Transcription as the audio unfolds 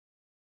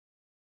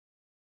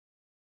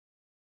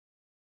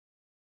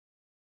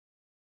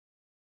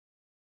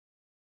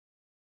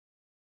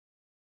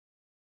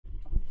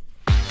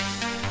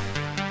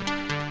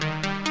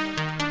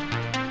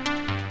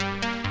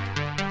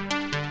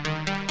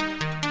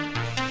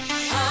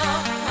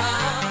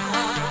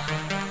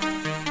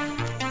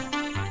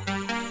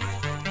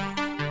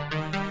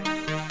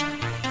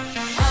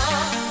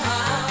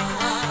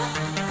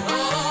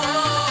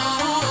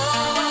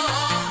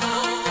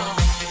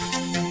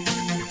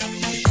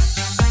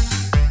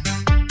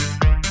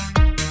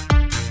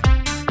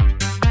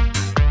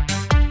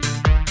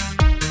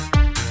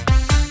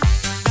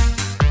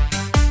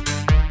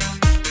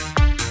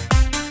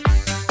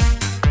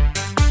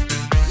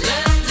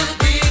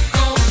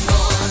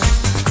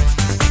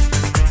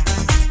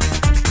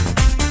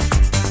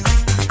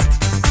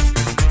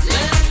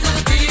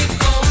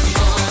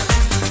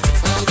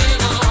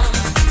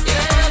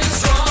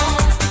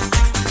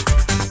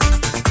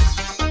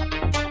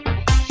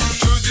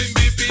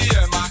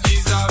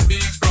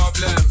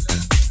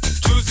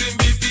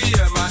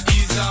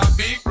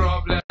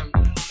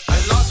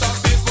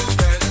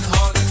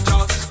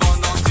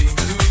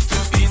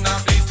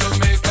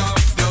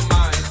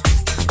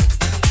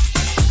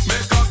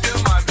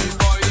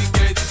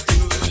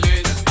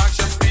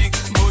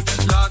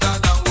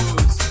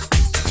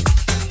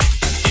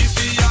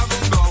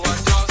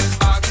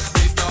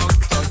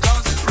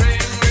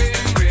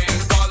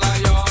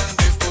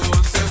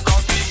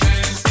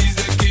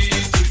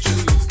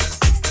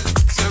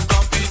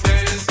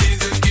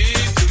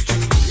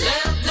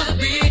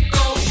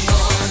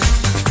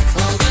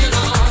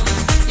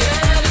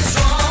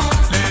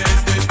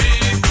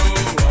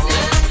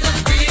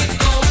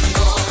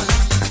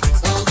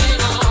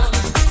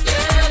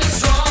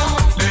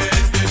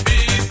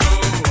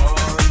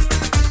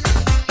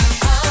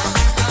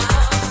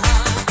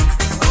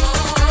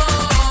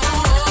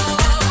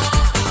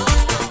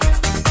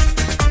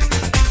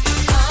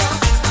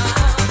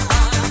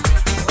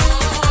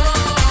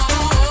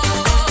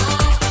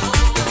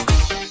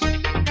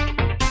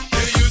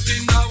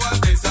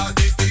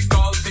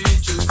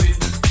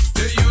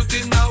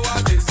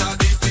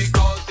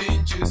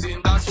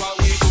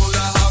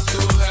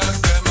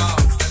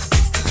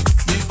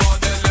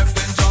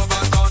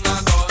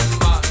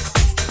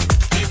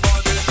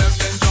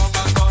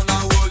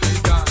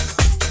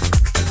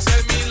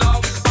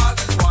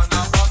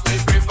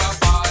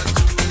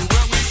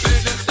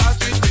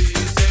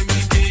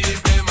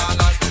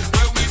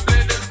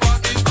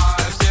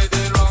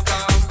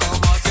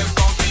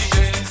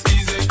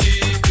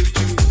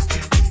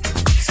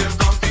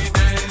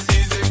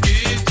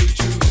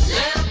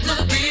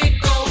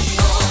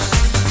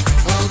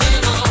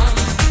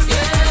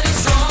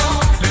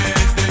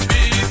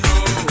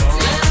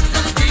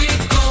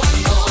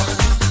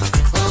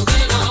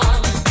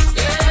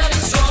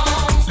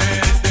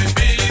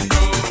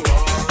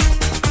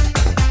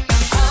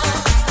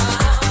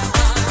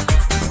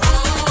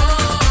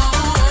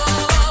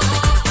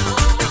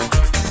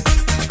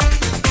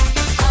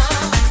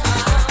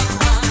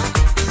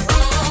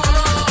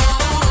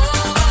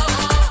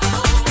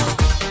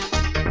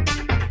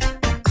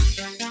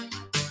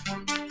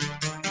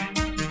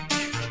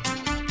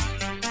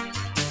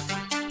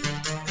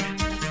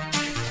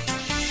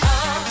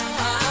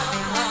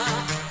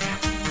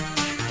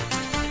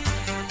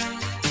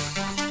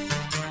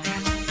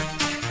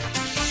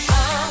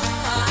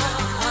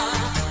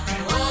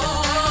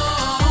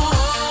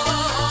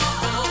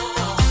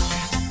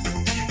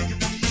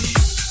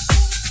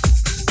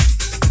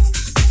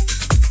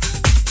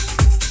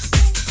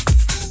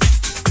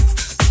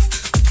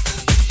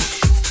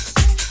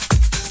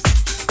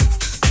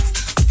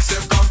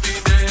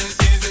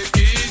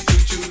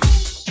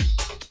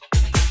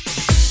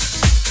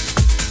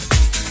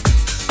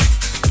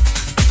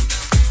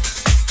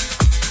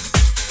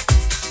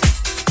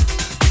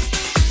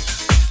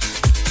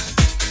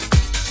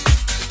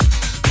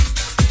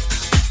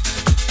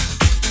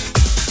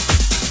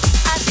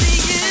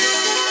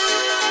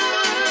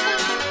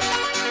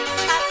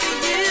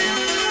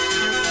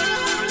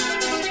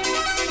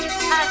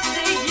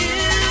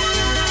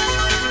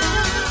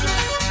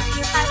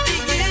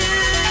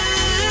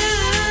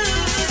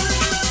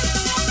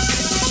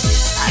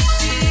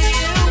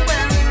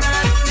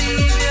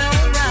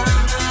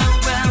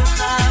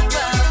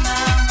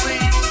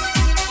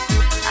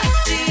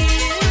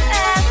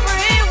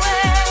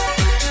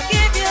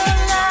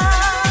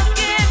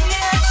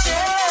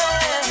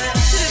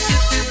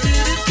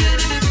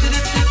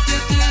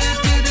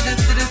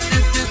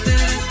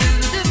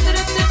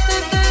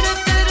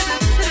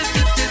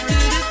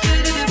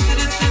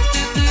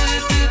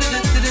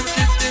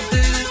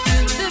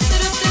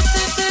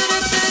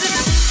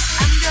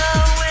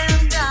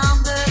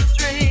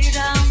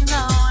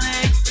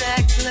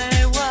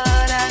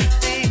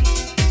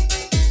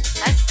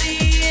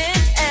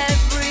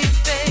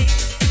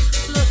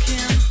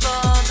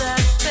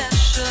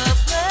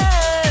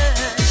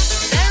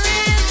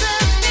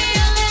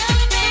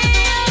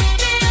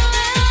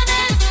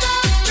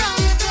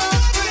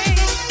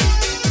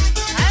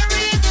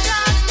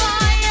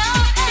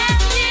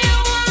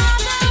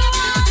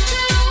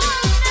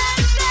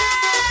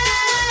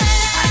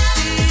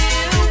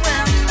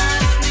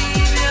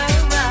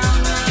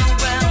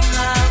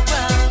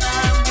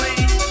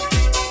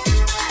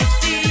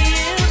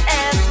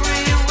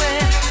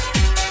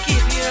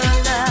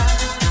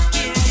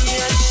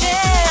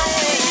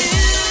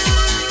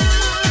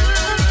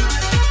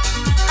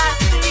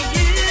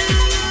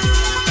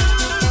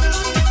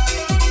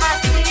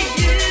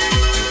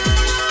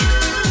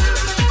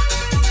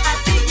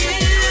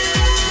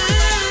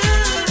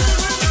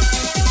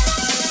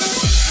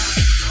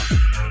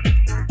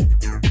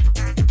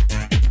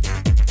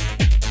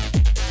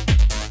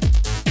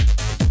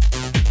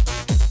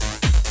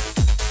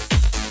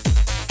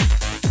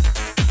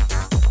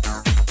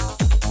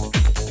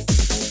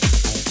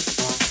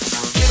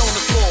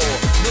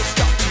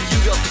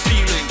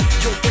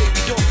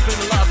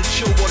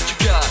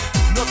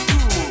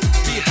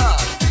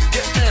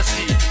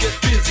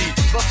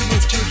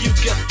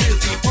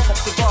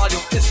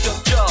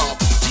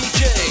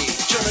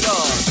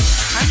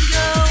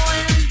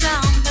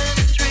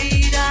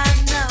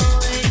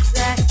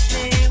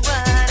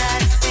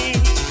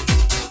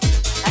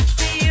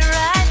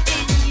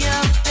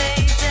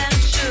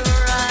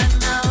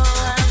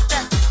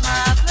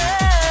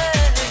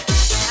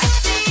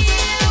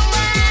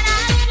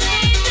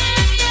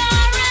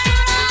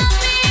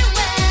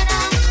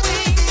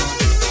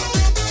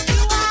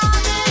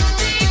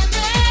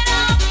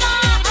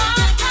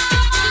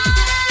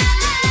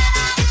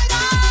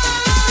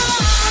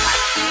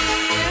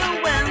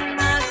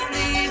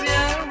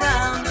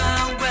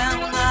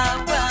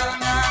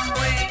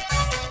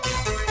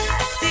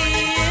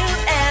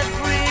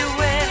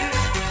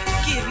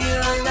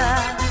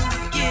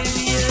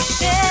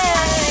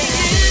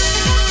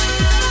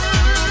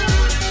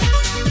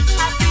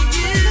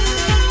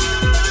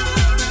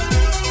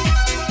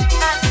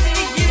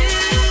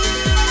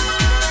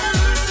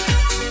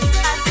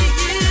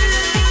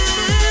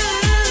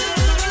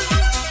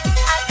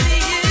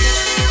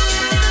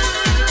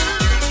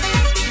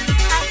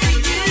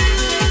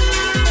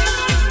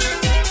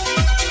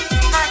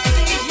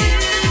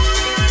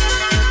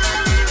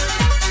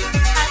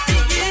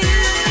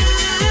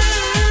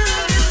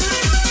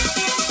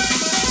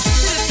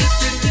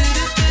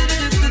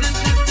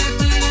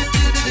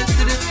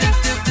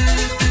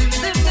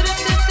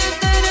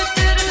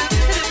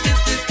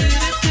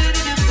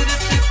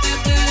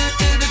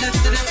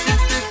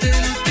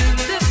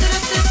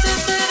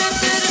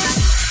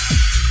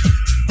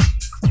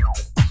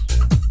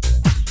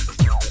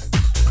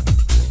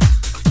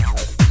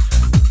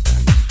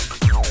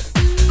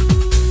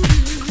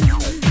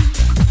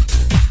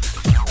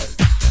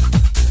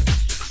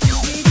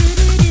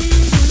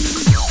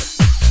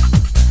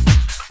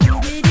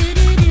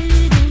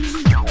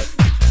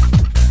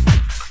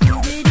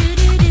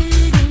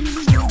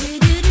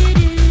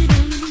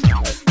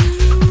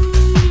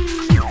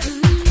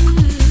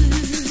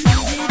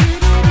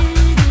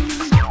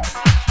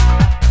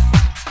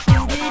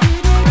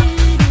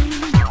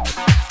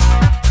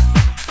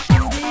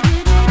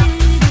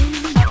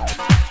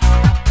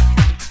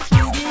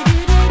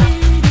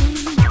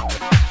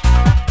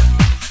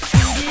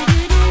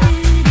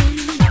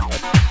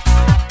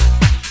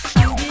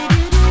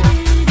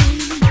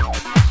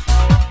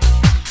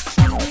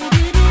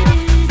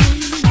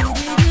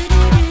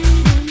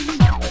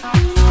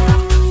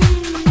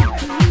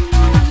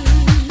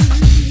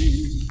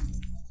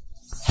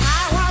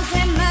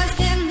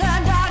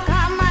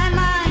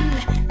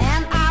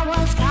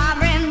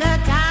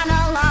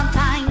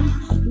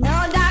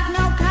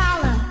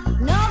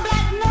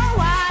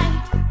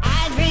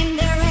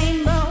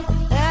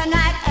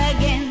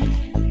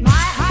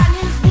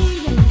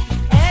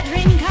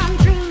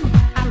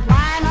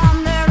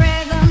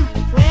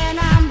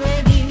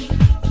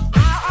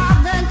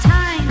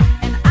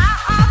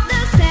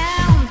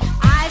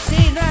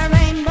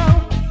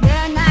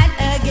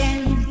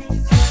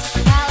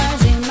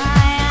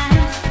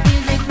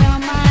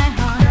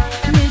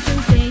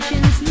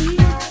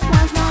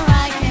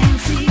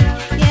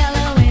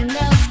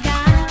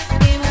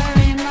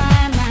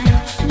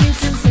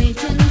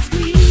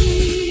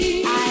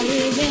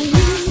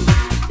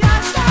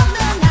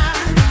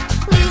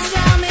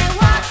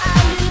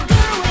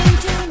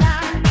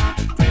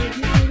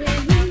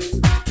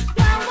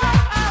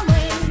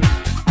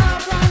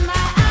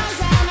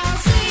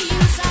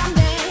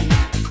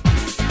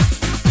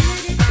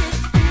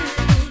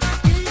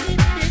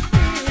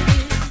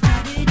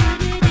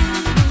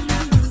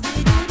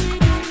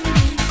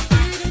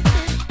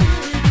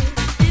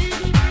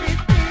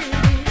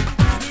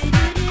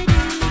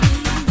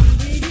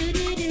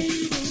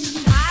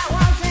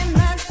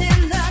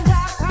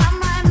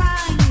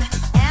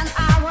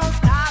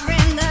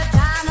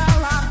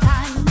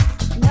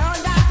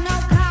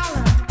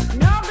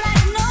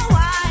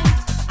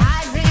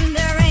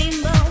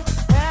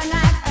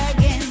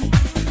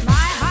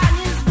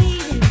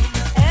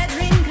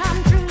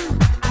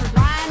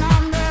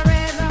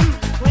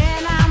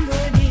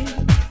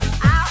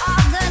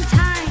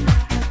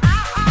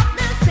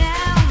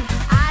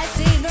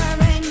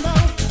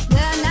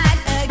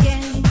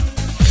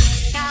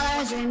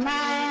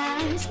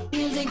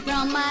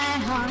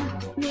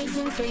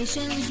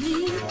sensations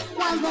leave.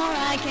 Once more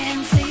I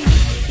can see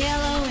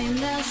yellow in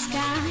the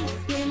sky,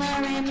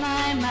 glimmer in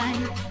my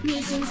mind.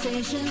 New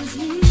sensations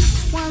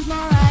leave. Once more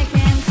I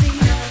can see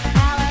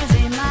colors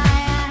in my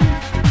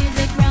eyes,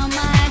 music from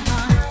my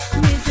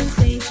heart. New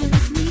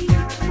sensations leave.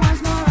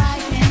 Once more I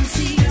can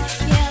see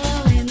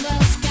yellow in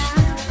the sky,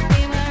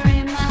 glimmer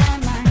in my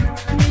mind.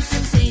 New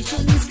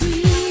sensations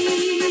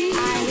leave.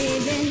 I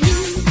live in you.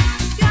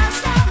 Can't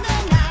stop the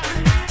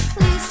night.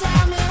 Please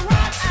tell me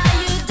what are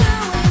you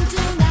doing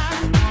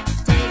tonight?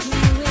 Take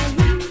me with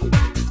you.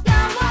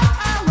 Don't walk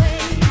away.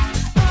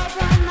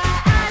 Open my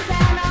eyes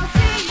and I'll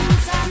see you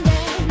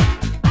someday.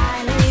 I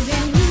live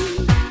in you.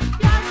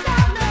 Can't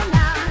stop the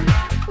night.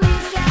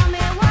 Please tell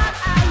me what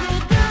are you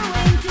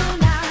doing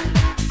tonight?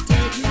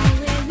 Take me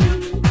with you.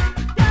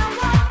 Don't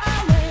walk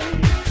away.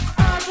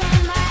 Open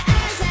my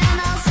eyes and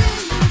I'll see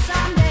you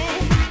someday.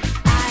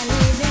 I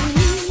live in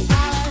you.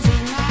 Colors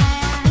in my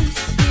eyes,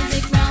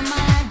 music from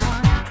my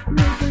heart.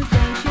 New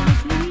sensations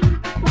leave.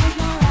 Once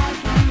more I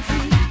can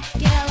see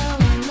yellow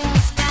in the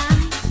sky,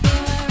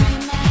 glimmer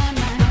in my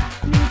mind.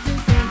 New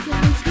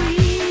sensations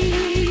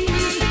leave.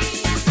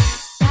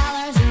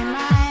 Colors in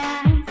my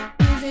eyes,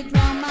 music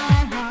from my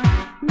heart.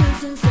 New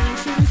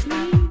sensations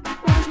leave.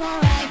 Once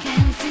more I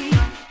can see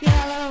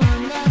yellow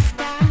in the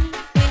sky,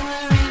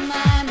 glimmer in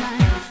my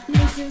mind.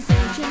 New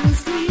sensations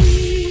leave.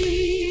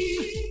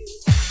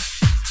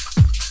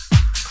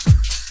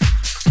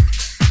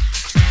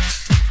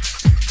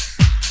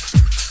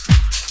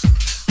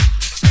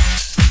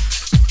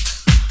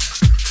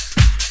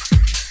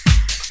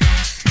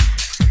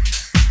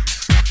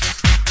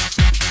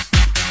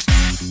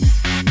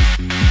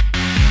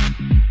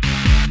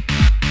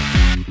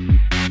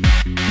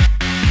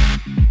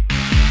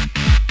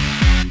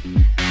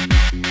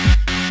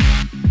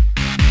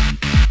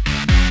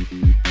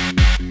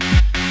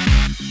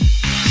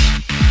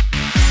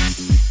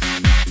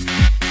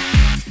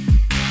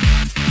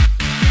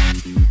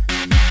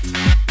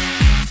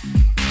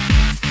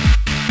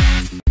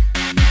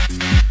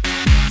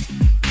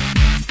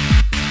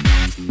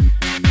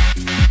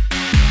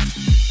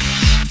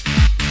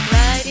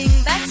 Riding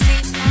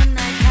backseat on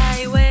night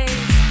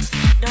highways,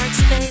 dark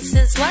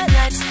spaces, white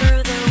lights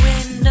through the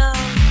window.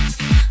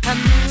 I'm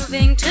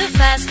moving too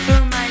fast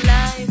through my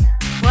life,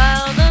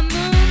 while the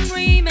moon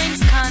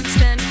remains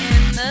constant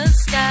in the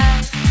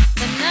sky.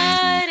 The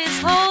night is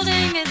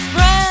holding its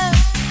breath.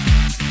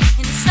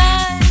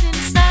 Inside, in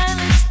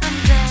silence, I'm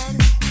dead.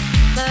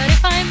 But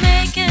if I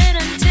make it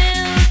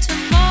until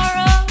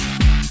tomorrow,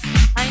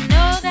 I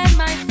know that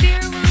my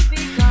fear will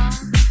be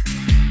gone.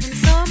 And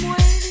so I'm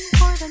waiting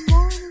for the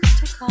morning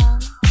to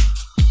come.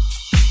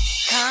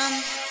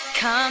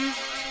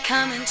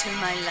 Come into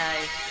my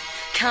life.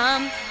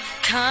 Come,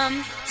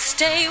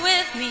 stay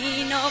with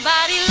me.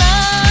 Nobody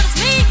loves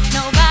me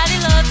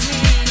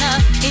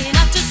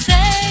enough to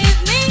save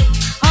me.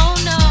 Oh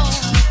no,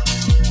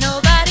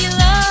 nobody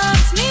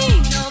loves me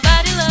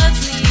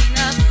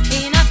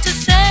enough to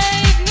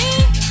save me.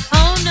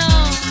 Oh no.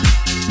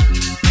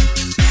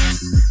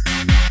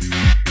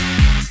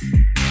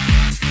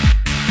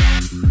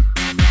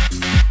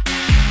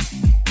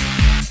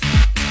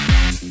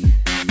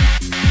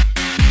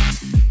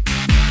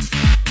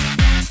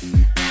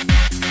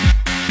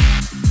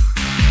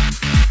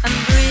 I'm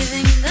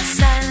breathing the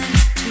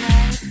silence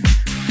tonight.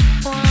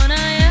 Won't I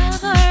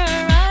ever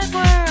arrive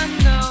where I'm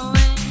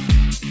going?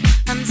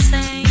 I'm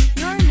saying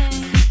your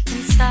name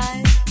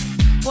inside,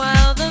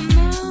 while the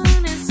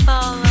moon is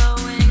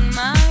following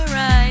my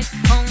ride.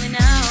 Only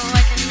now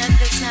I can let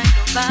this night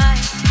go by.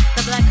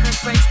 The black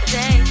earth breaks the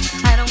day.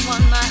 I don't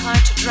want my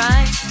heart to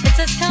dry. It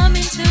says come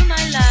into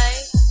my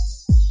life.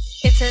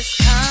 It says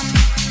come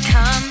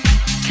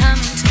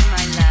into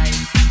my life.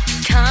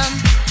 Come,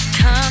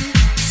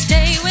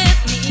 stay with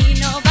me.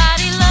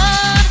 Nobody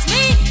loves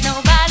me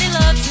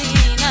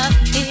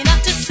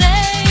enough to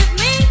save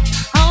me.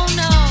 Oh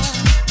no,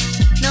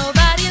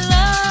 nobody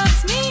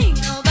loves me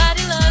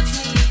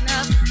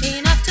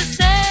enough to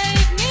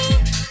save me.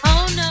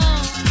 Oh no.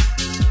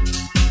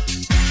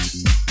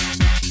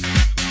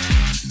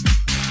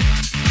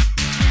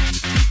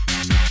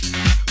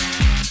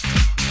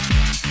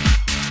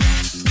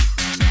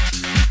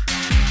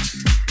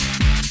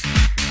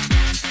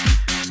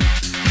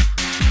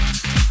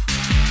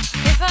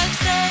 If I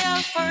say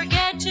I'll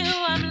forget you,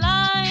 I'm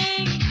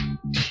lying.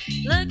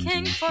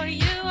 Looking for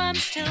you, I'm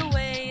still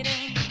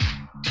waiting.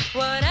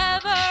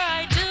 Whatever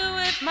I do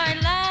with my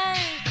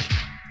life,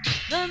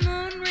 the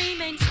moon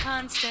remains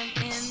constant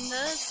in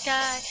the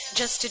sky.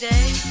 Just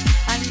today,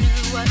 I knew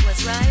what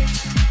was right,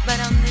 but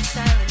on this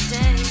silent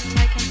day,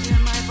 I can hear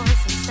my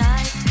voice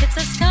inside. It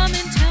says come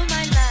into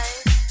my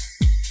life.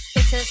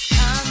 It says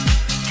come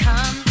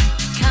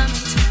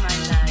into my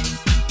life.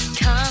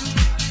 Come,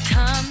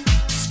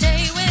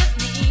 stay with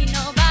me.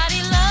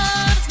 Nobody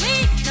loves me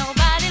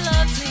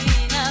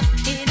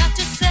enough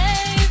to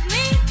save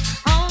me.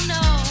 Oh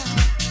no,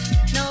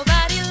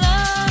 nobody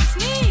loves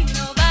me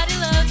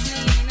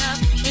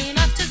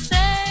enough to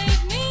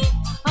save me.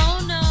 Oh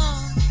no.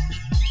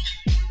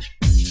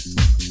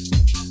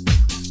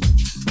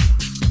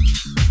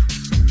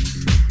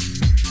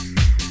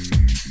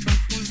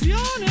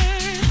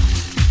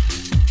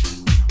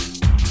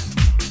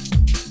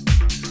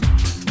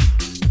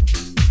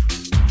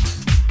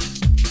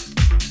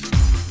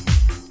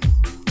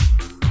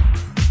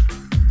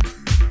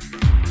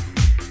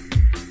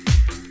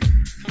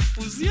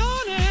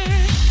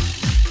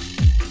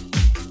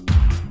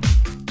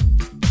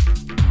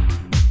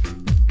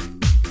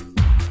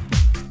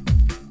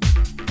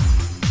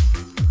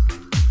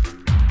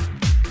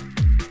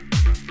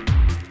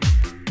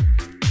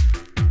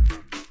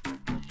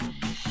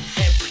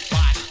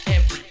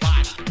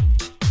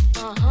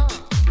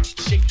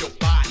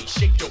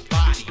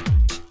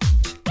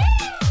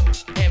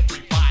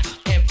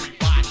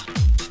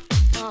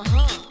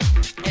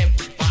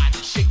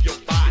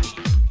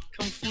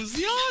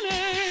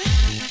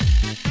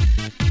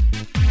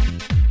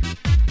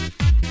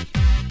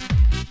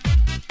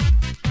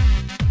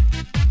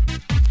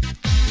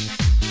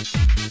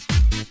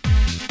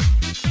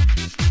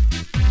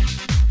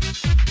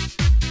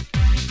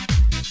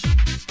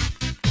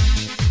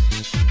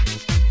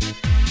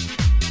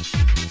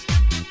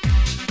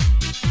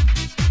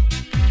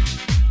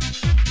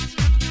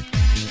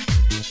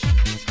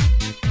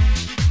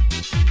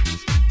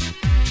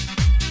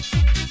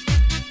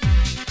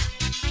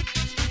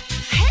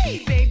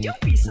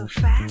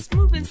 so fast,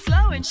 moving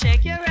slow and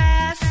shake your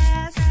ass.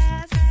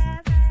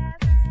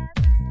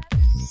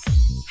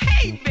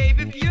 Hey babe,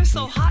 if you're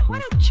so hot, why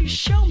don't you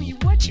show me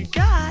what you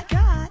got?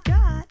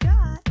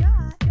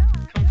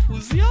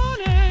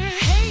 Confusione.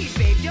 Hey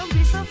babe, don't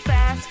be so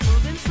fast,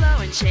 moving slow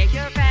and shake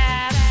your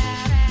ass.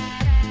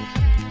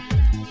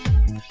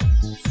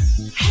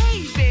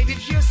 Hey babe,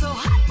 if you're so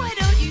hot, why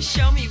don't you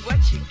show me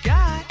what you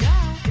got?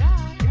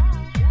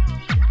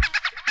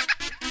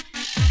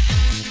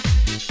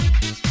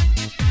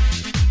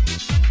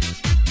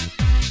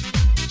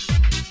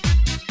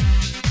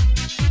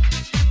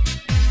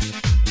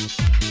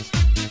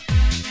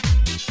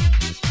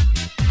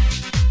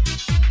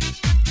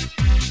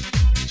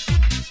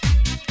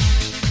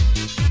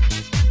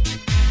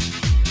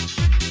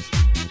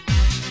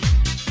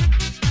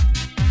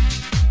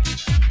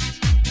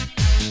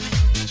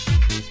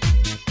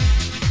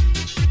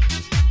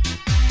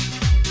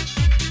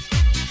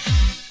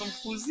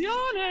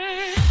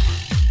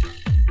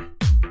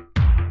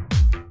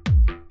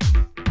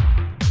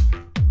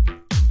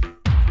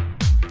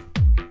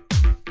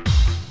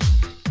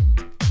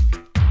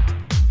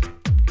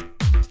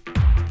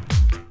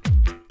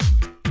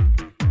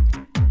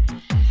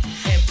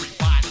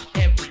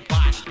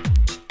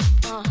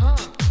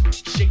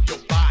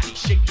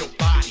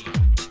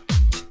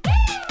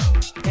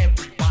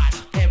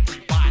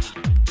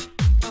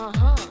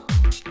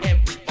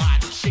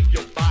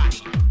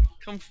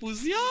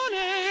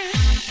 Confusione.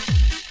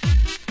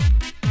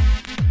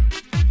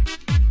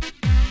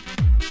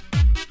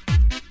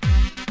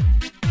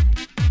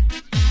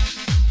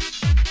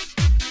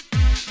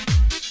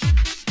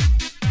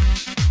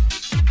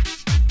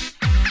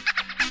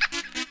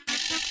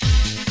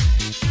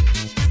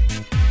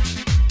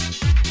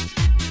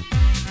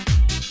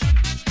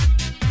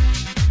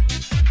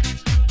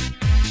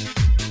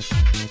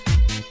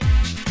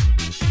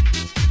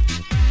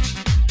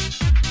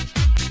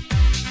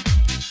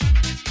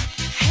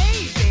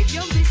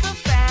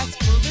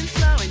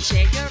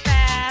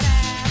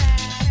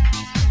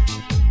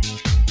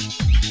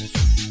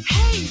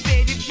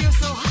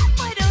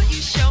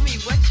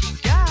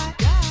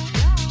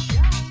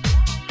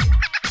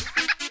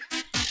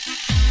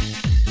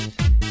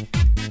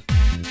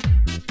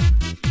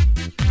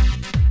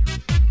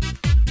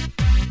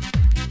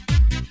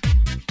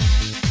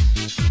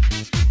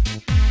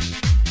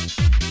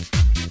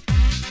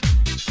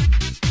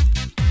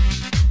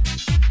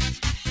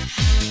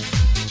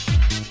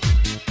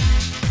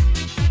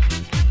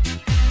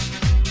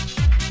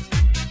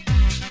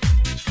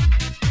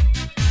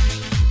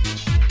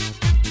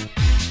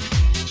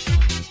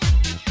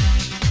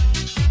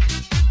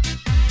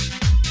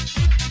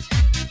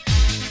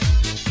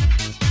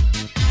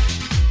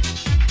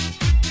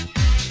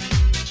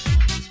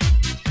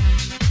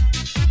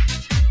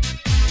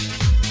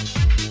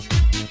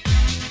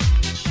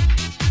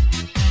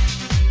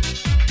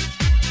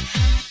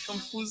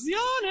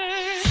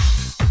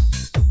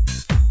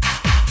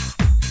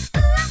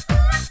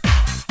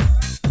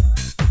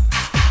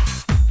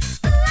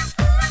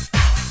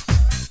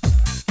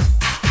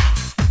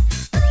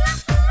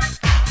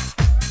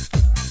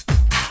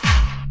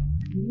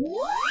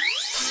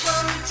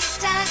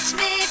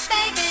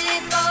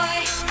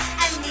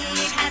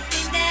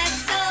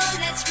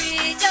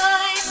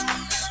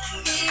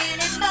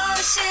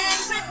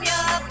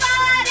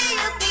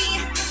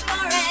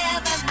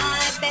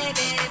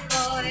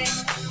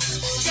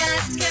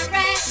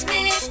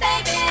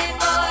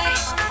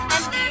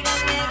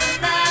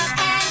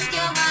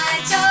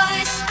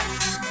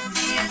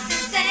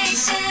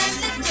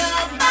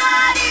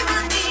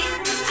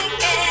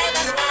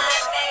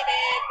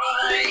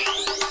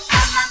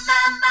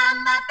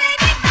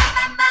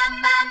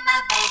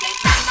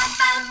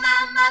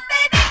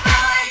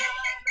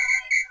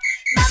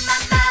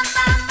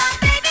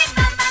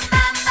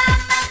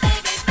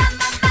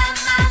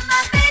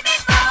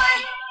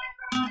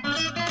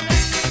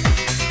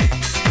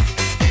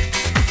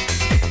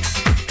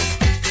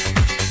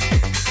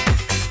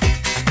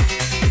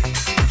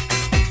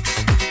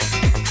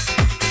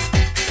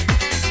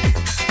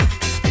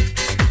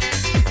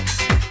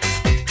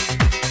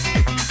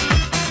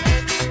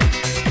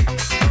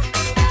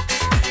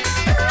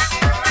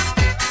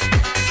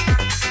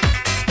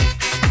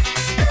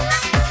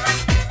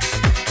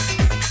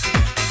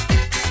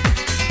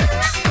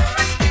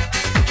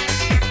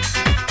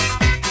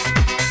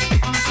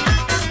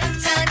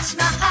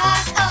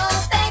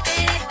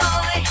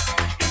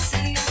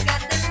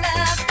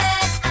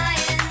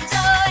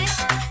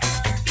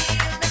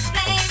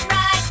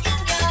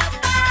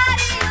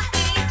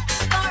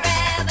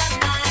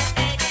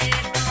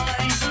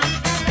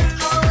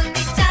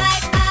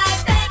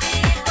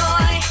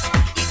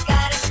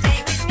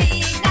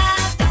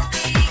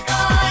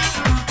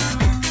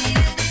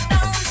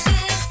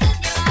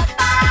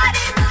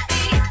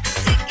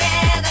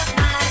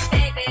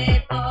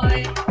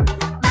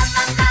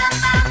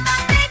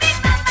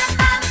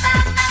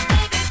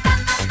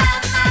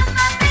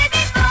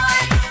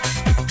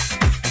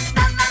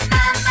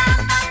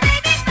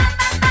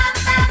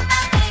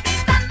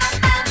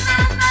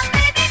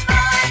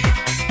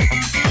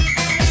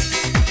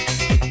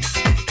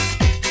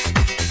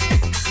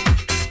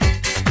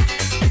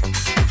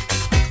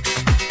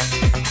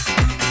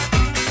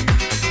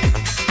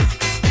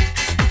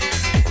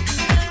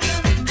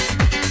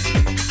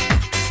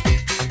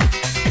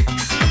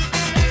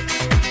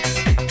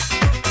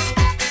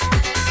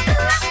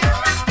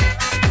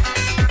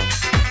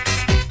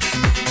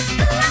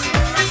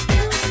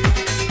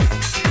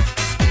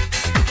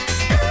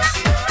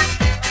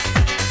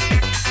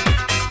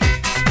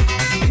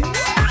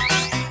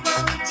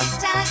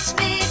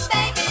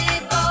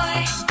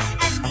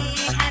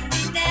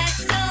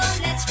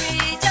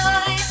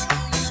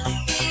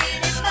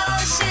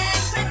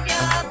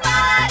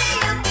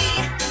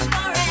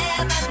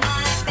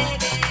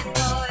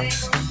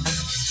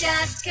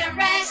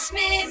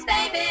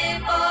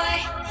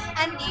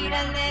 need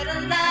a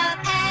little love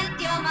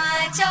and you're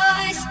my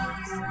choice.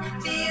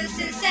 Feel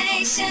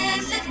sensation,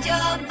 lift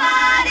your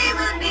body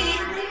with me.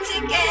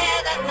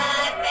 Together,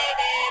 my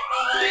baby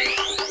boy.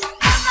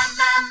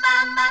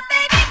 My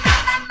baby,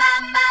 my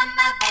baby,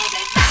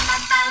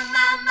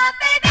 my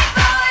baby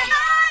boy.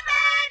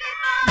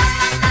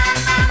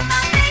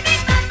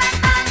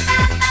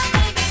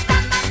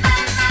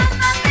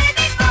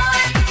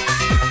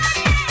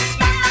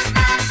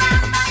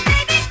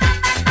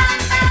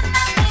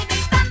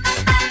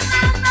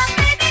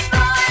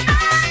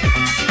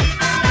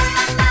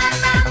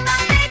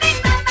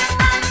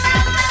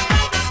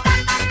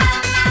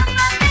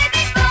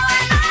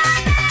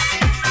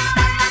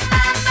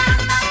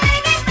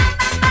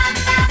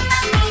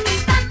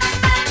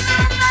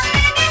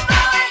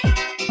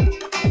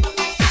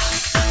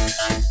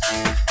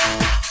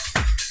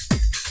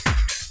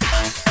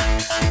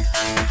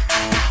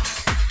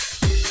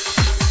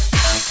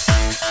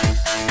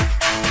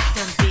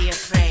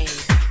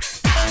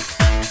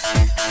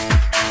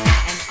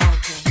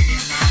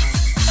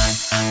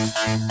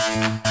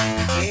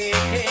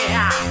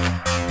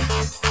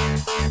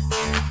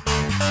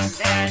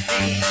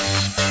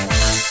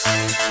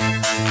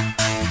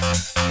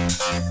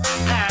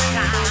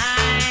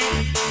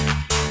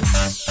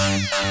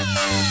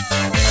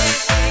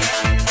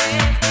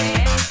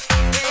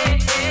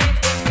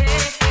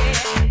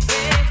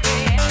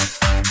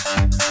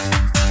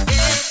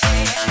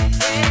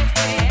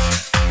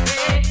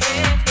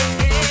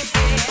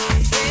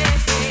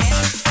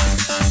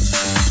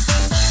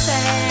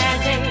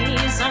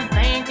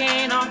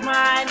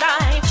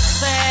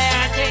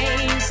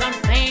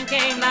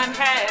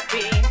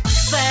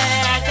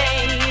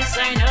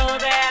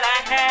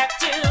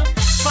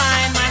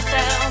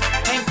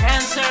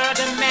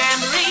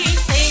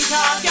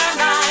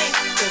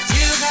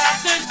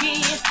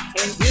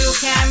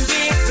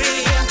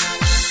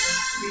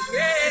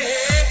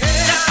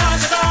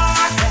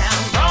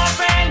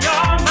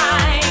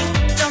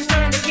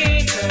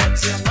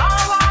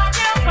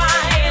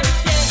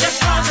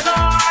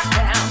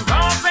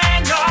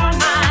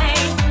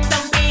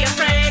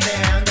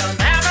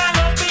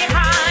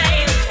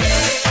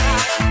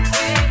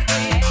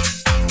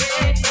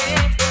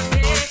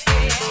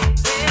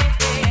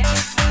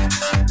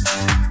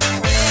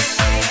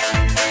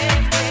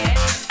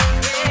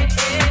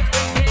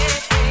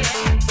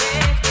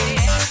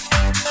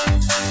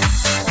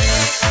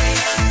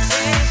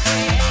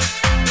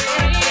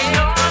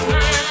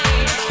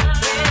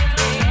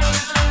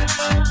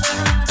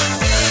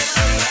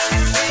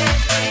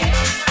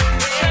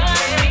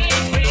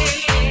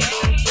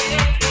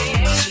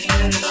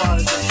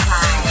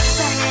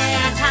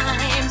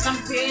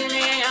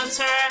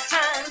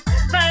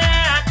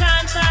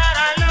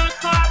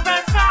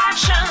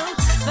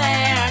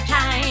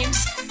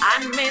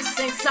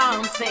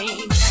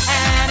 Something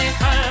and it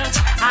hurts.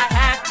 I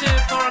had to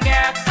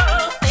forget. So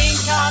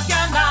think of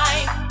your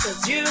life,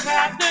 'cause you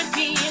have the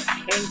key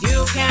and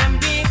you can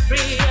be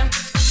free.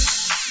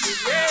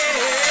 Yeah.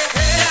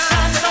 Just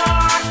close the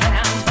door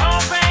and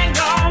open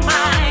your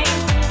mind.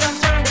 Don't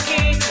turn the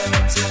key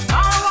to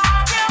know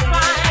what you'll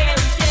find.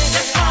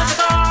 Just close the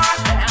door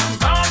and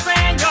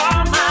open your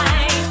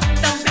mind.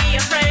 Don't be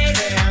afraid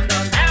and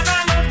don't ever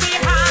look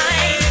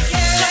behind.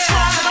 Just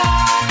close the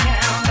door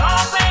and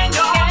open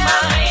your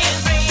mind.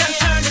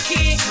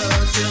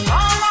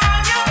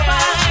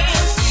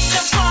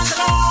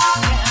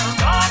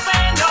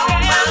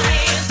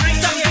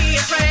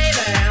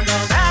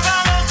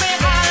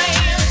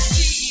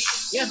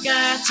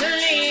 To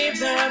leave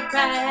the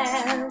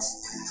past,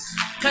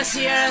 'cause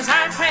years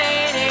are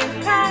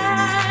fading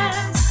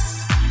fast,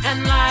 and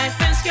life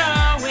is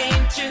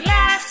going to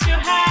last. You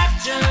have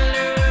to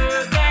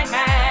look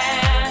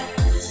ahead.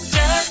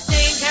 Just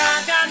think of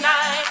your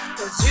life,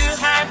 'cause you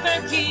have the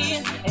key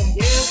and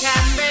you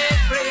can be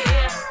free.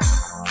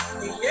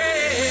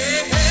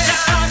 Yeah.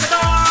 Just close the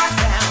door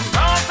and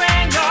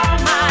open your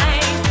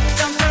mind.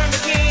 Don't turn the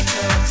key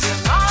till you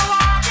know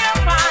what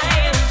you'll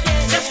find.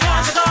 Just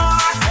close the door.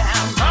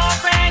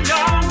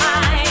 Your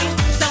mind.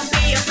 Don't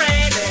be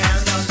afraid and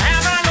don't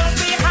ever look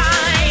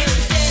behind.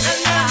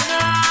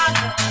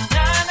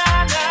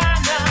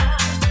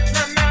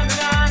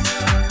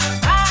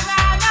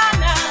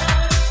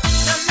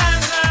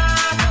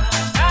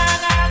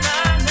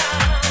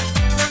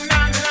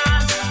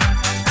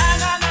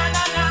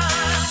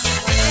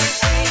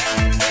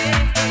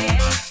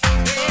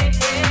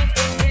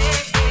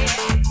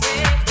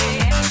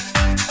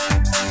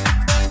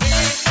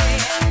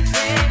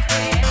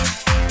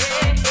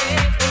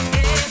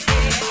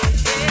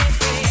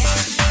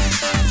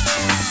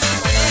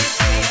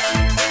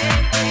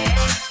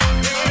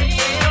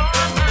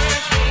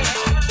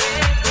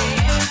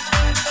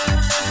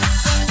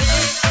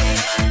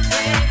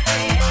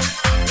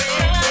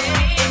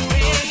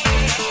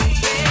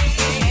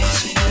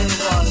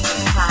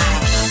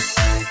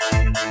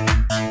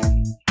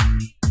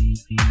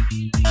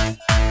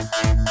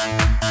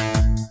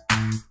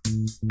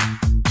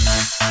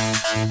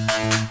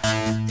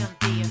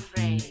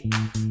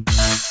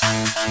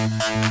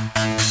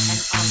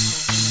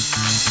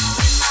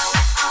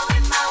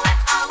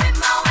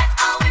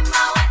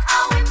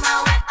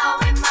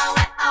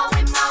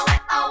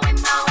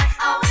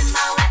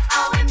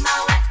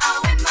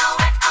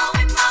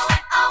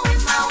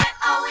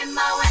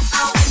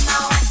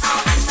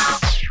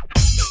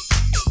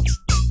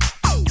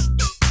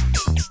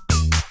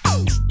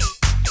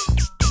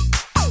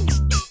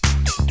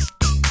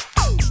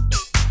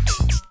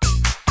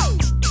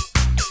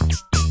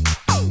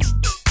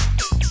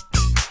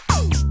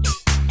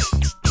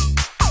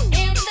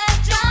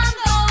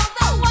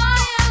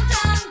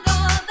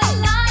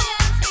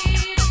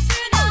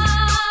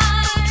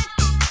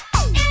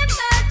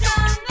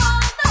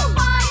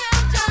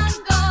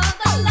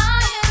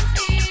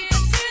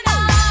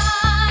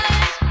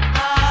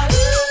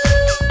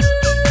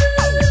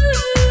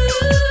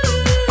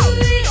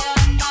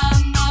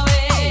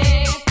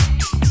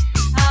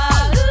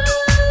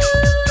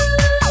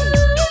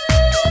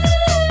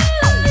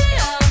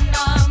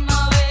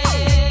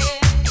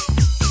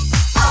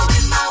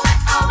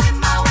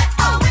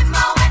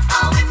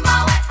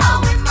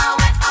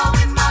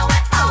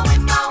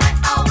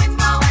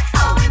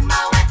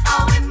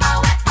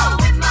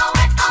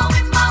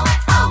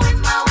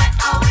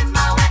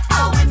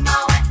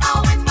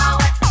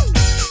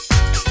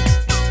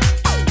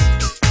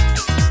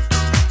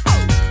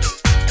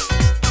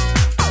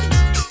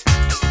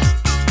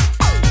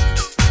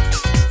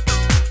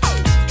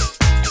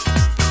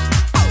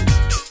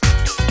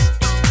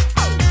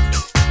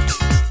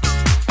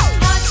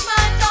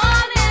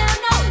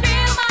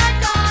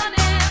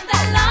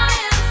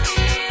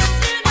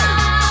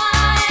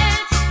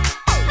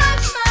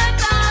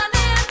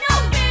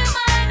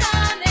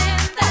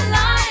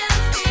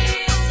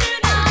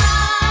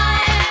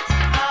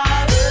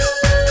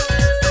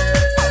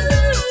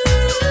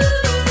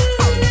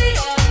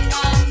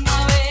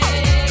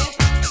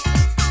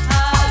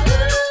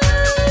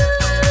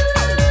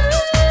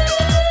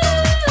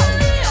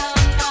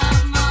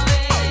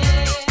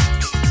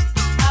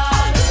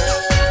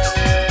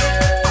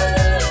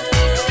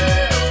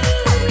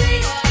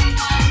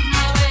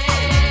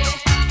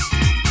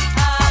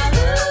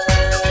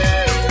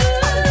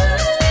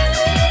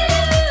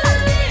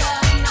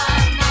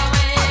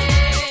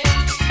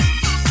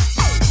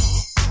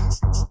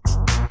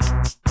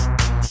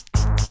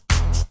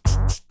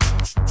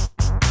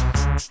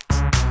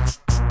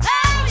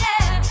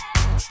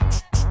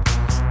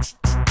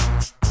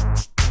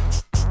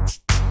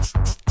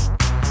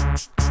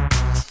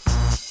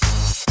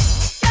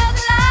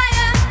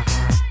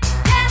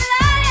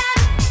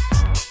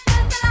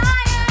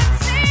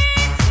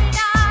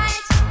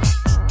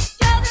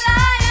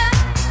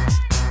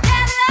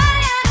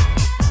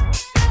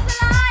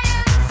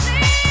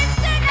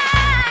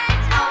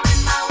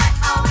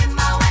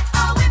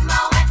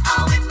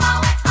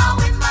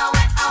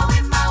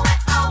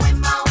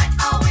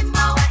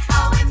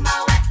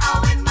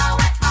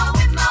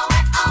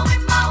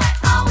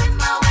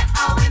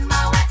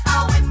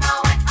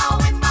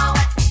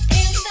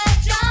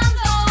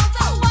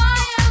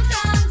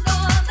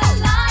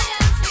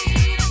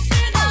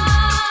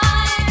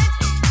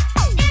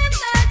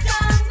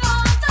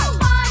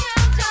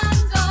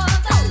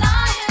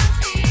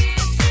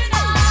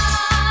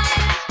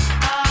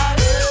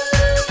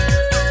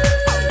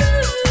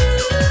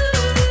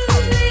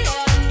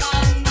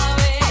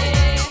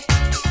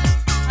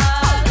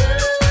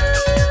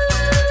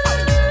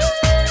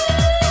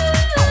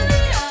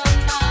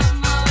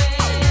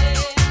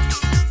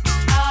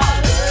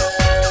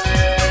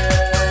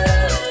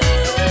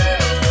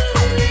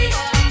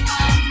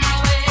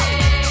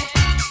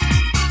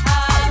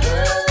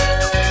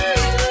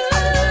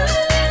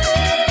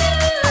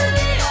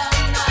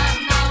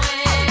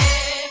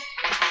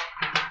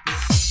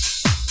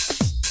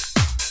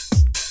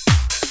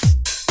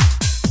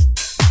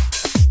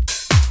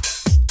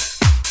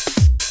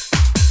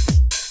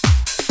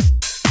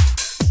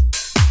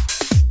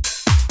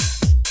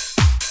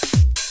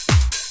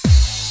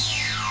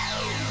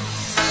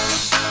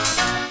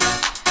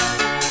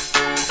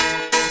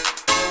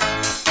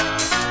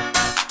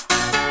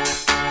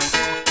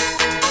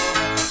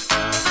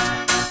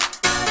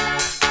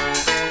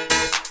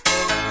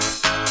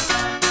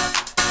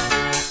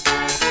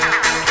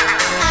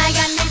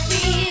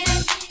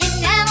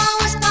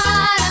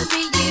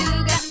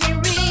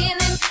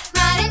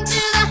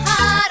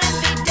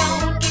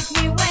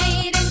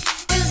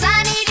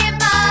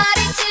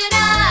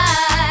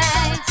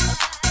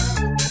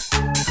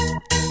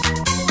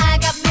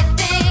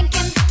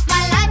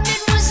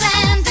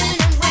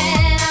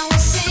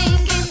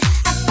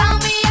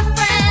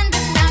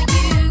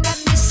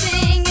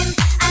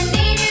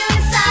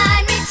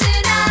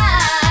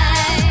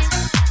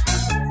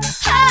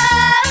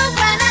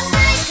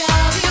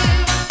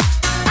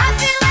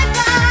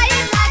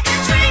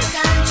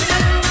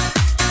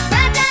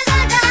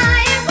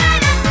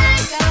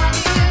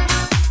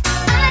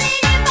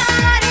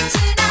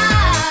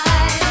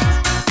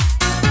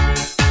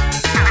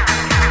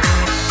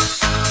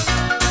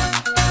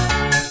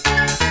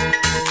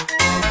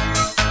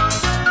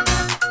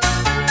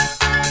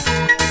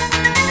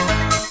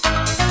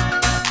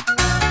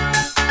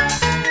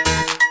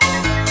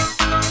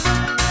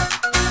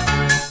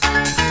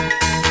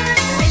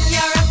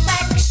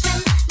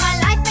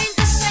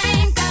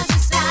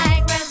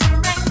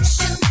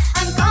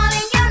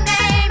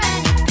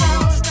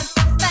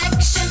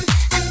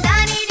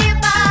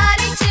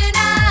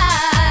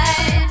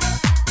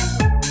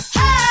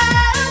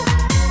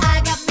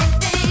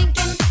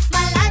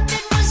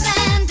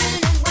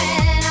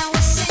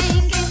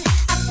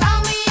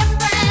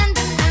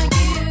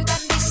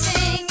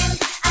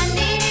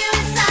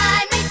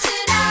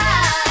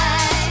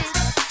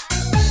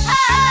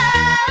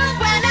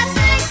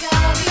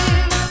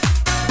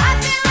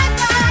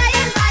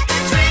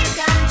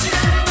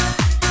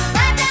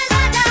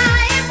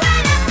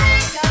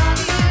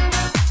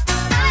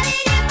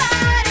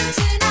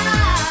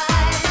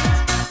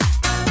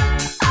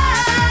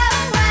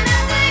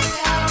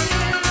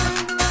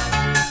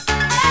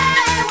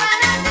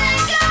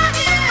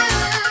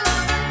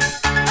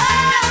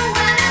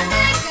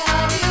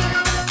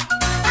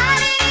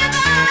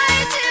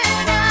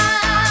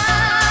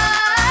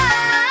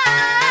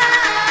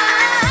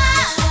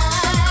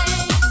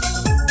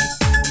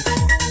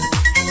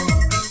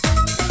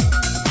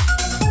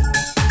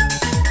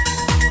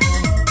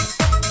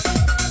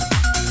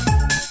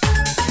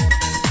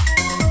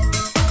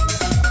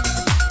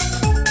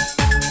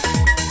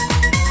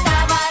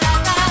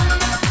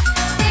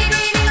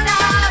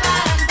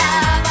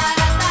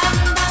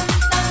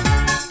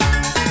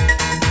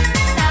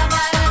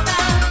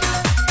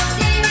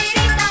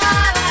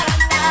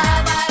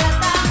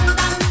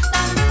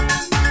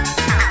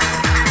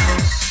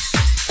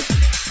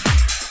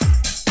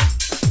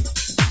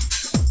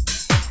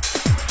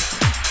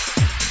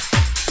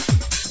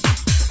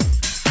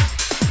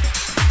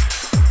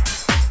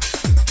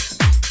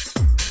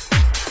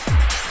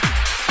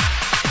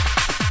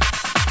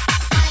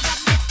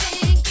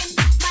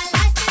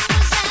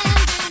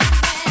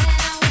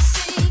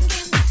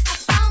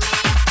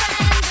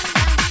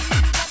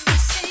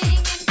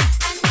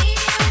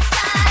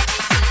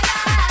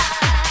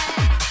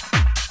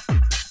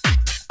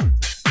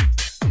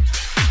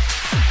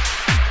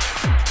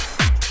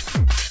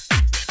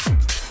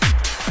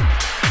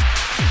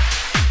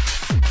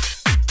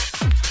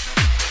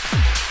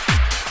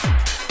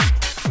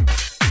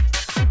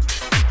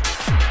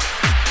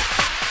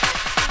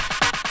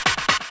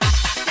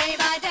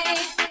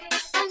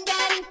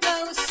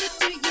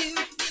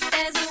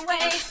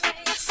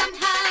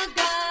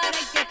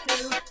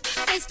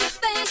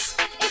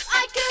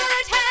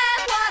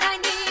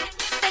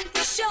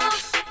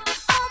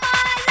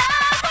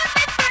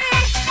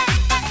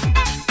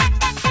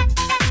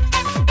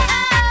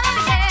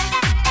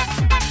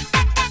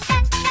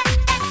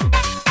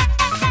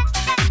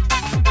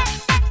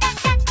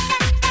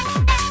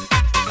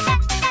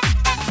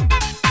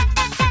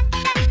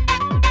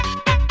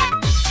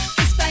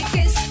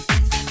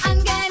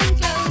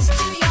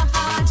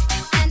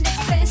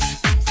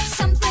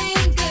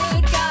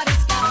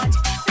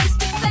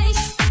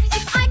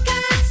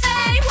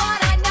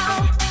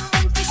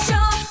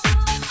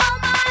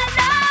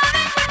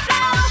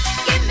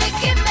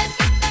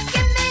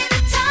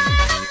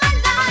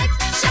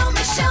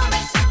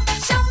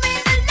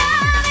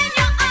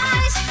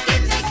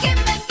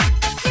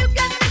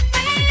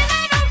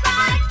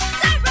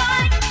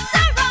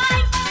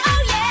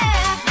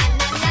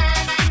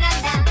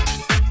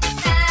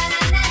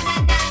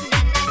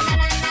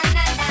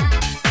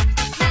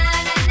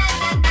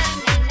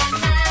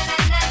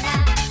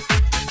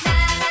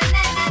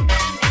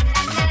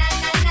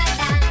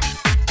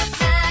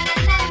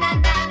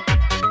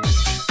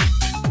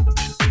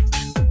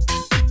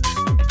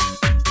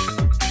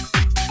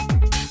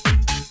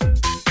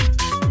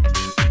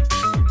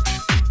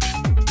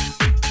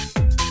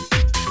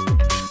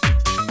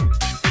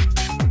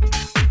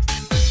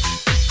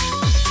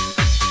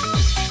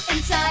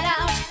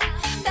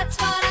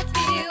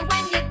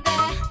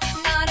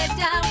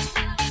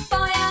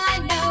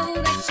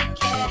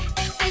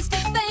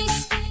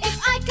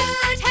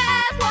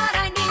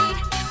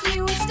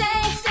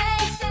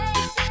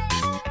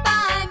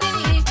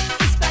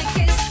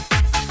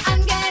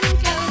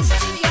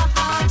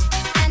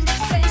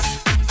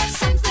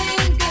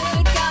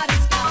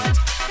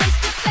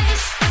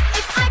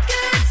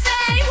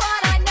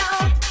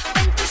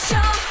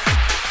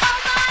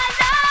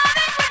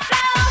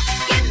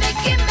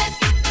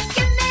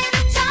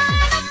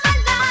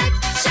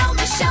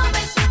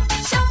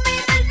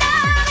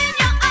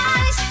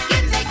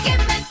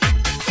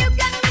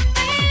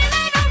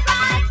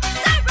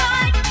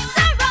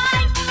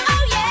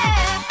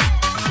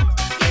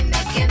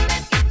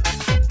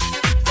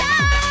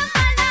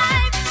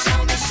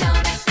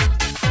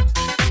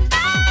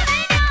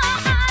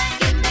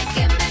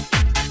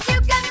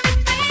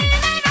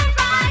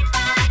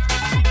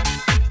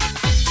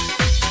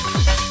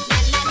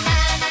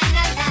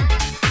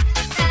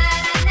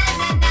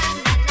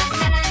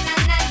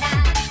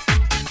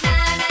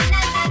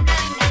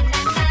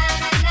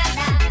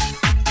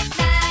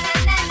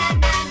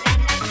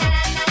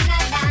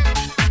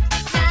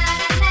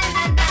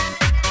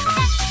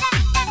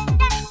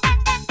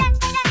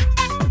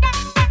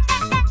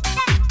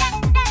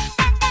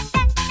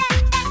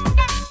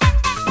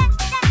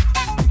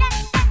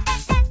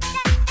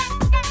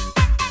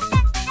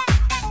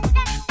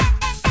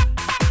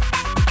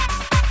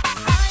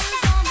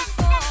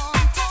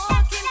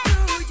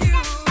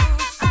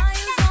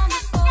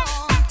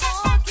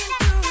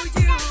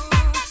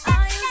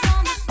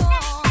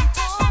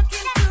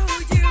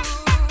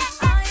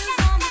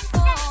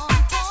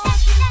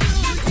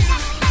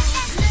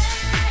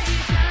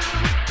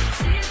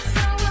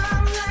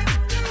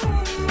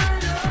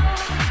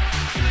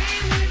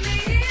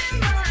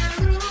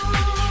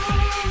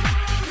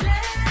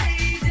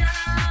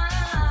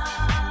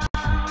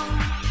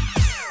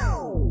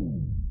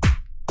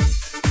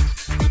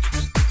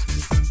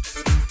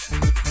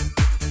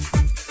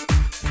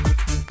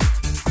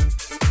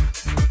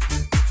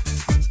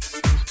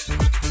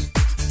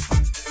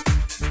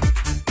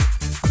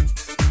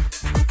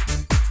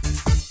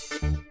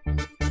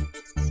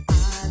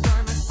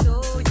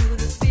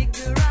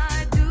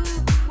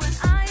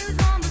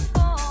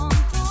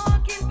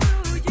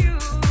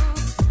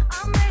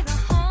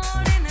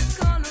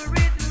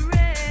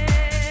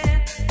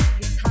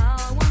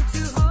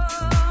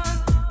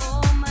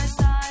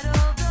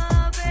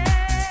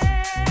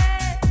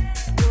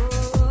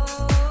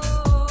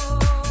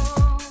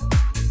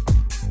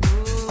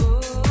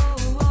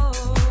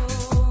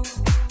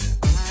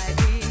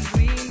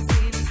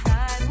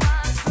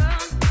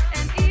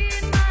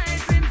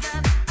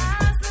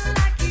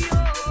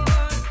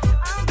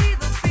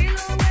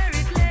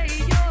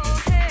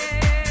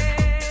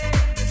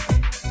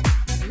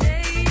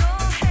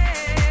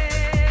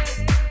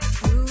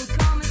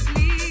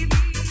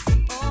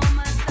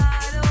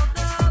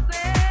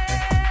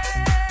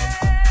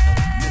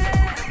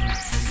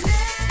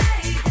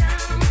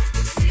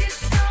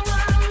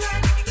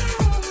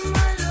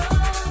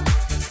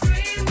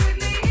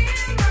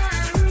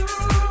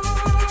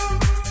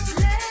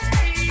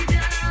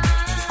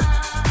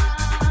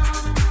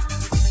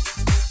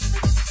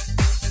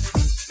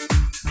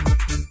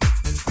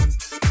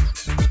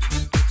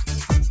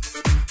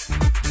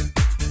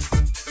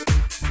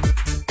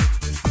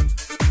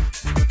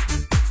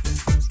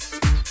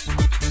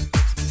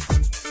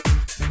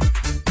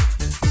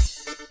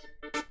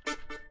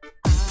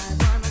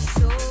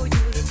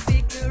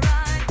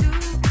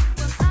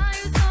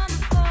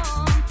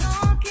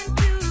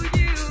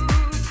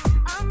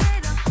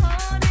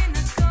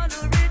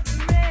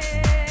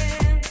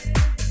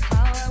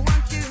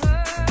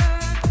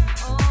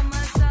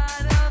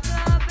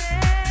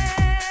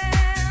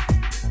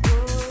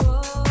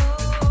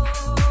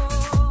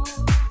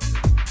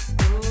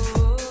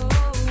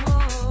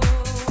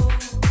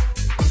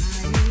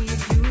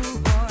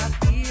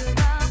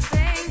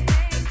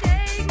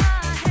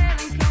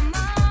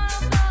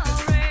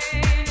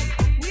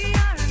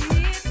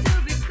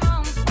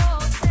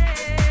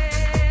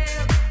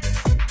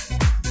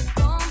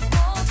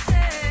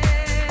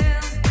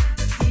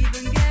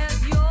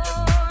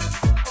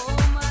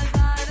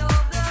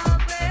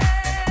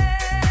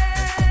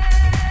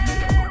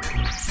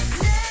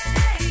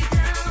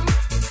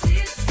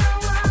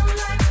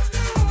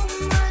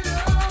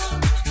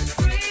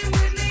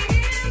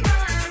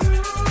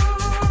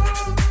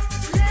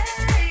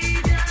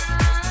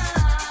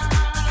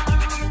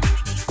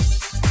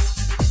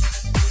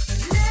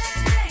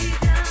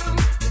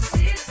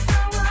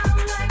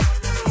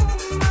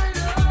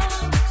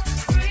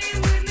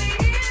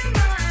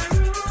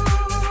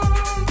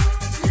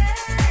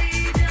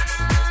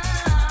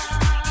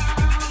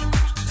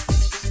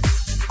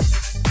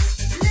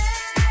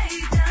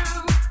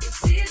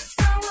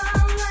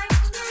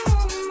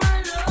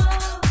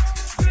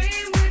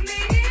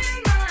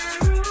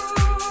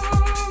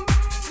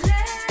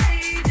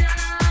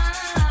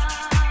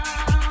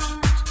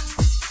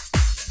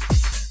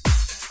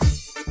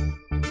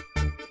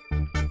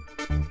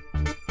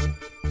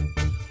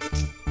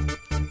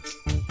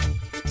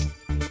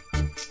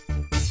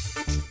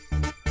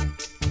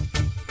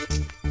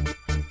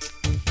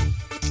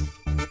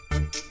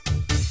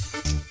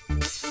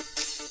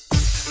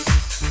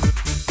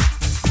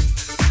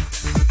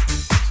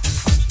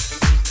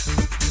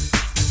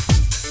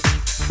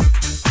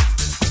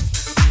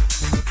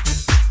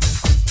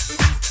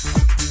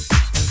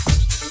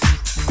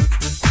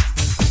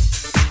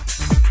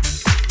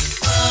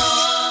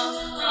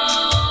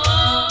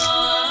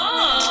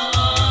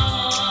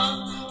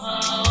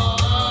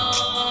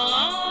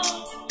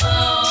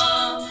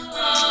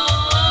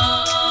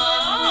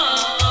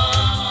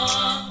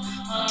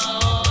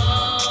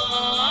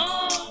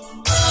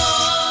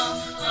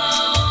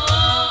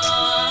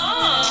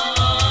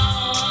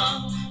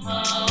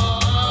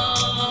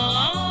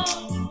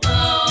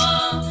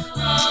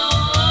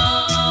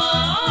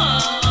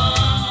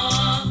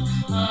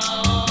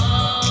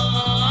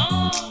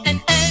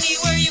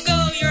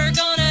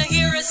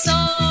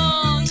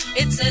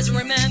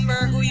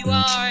 remember who you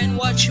are and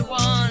what you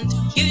want.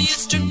 You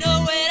used to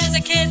know it as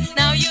a kid,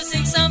 now you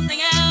sing something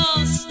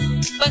else.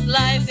 But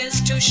life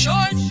is too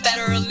short,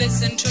 better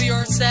listen to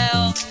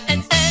yourself.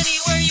 And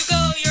anywhere you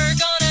go, you're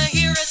gonna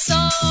hear a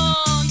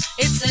song.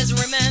 It says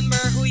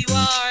remember who you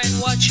are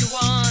and what you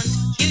want.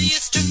 You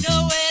used to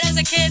know it as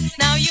a kid,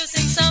 now you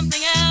sing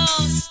something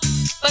else.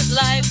 But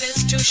life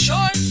is too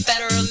short,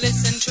 better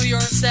listen to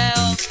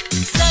yourself.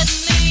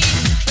 Suddenly,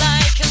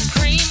 like a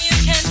scream you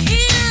can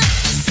hear.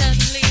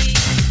 Suddenly,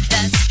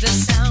 that's the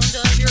sound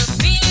of your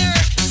fear.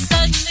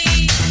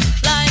 Suddenly,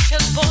 like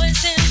a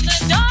voice in the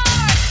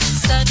dark.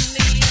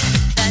 Suddenly,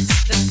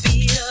 that's the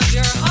beat of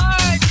your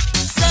heart.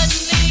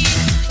 Suddenly,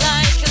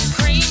 like a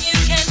scream you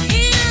can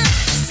hear.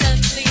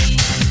 Suddenly,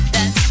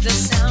 that's the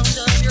sound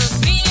of your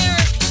fear.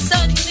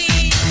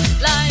 Suddenly,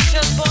 like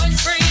a voice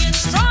free and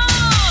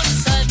strong.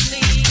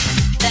 Suddenly,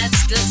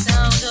 that's the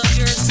sound of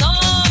your song.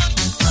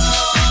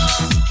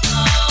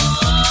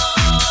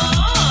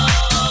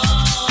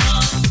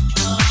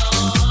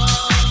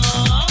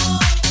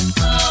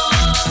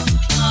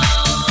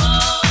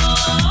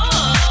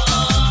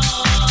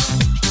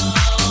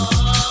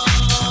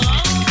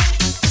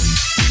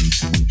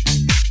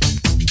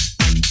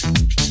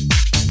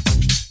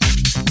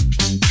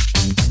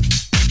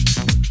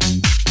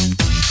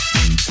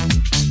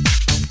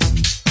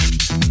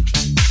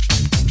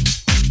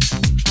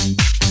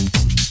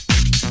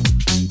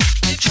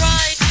 You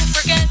try to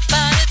forget,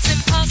 but it's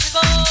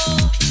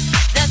impossible.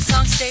 That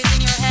song stays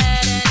in your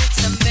head and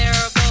it's a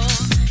miracle.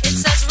 It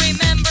says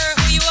remember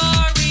who you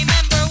are,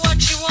 remember what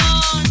you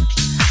want.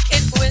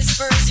 It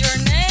whispers your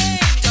name,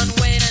 don't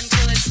wait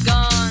until it's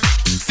gone.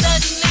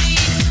 Suddenly,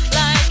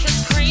 like a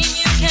scream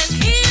you can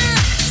hear.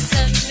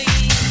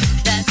 Suddenly,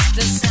 that's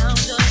the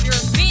sound of your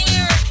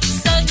fear.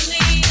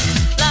 Suddenly,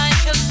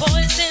 like a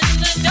voice in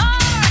the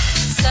dark.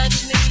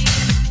 Suddenly,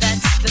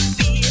 that's the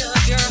beat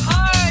of your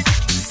heart.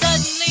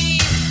 Suddenly,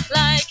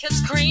 like a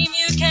scream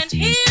you can't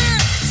hear.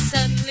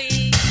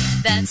 Suddenly,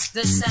 that's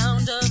the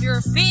sound of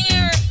your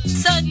fear.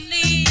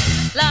 Suddenly,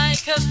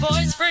 like a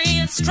voice free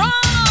and strong.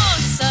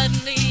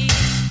 Suddenly,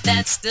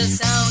 that's the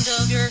sound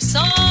of your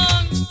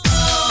song.